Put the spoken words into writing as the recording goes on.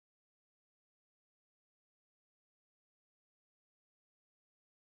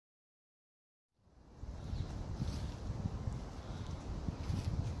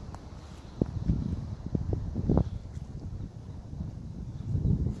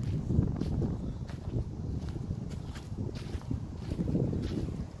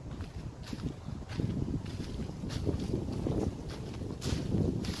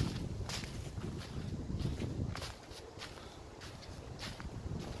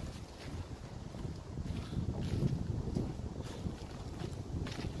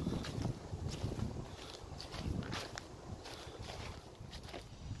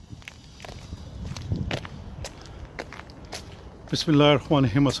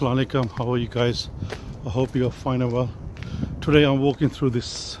Bismillahirrahmanirrahim. Assalamu alaikum. How are you guys? I hope you are fine and well. Today I'm walking through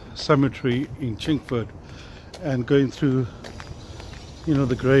this cemetery in Chingford and going through,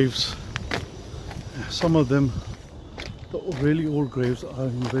 the graves. Some of them, the really old graves, are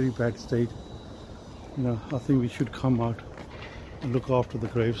in very bad state. I think we should come out and look after the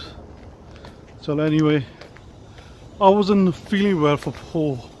graves. So anyway, I wasn't feeling well for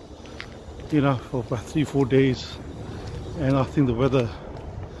for about 3-4 days. And I think the weather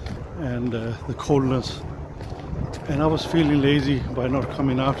and the coldness, and I was feeling lazy by not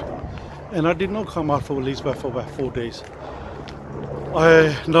coming out, and I did not come out for about 4 days.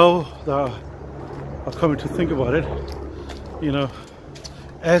 I know that I'm coming to think about it,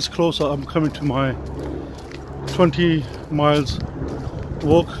 as closer I'm coming to my 20 miles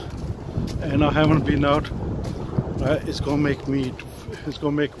walk, and I haven't been out. It's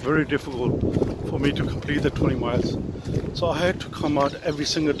gonna make very difficult for me to complete the 20 miles. So I had to come out every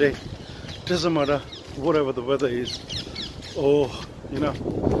single day. Doesn't matter whatever the weather is, or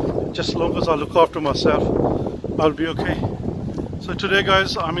just as long as I look after myself, I'll be okay. So today,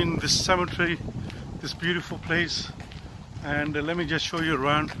 guys, I'm in this cemetery, this beautiful place, and let me just show you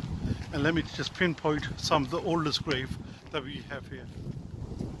around, and let me just pinpoint some of the oldest grave that we have here.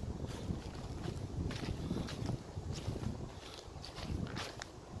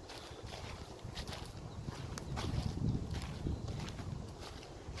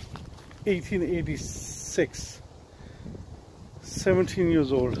 (1886), 17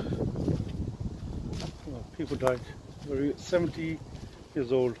 years old. Oh, people died. 70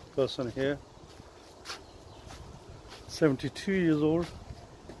 years old person here. 72 years old.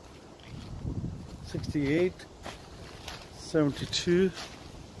 68. 72.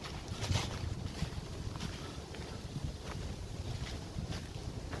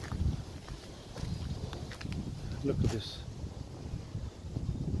 Look at this.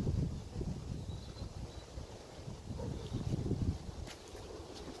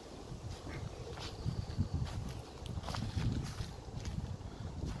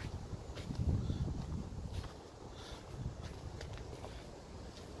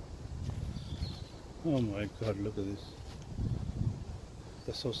 Oh my God, look at this.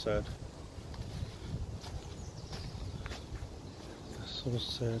 That's so sad. That's so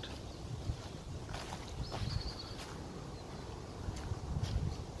sad.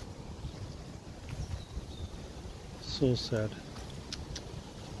 So sad.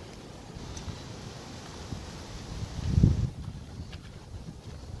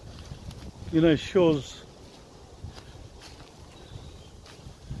 It shows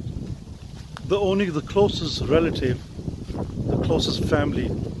only the closest relative, the closest family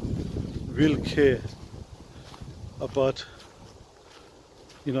will care about,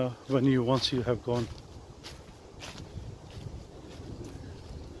 once you have gone.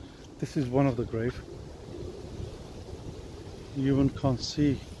 This is one of the grave. You even can't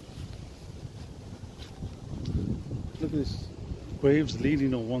see. Look at this, graves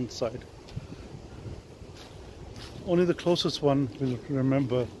leaning on one side. Only the closest one will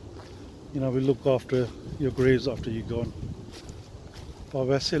remember. We look after your graves after you're gone. But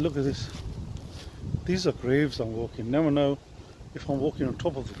I say, look at this. These are graves I'm walking. Never know if I'm walking on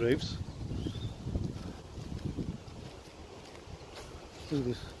top of the graves. Look at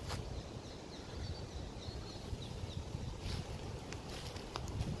this.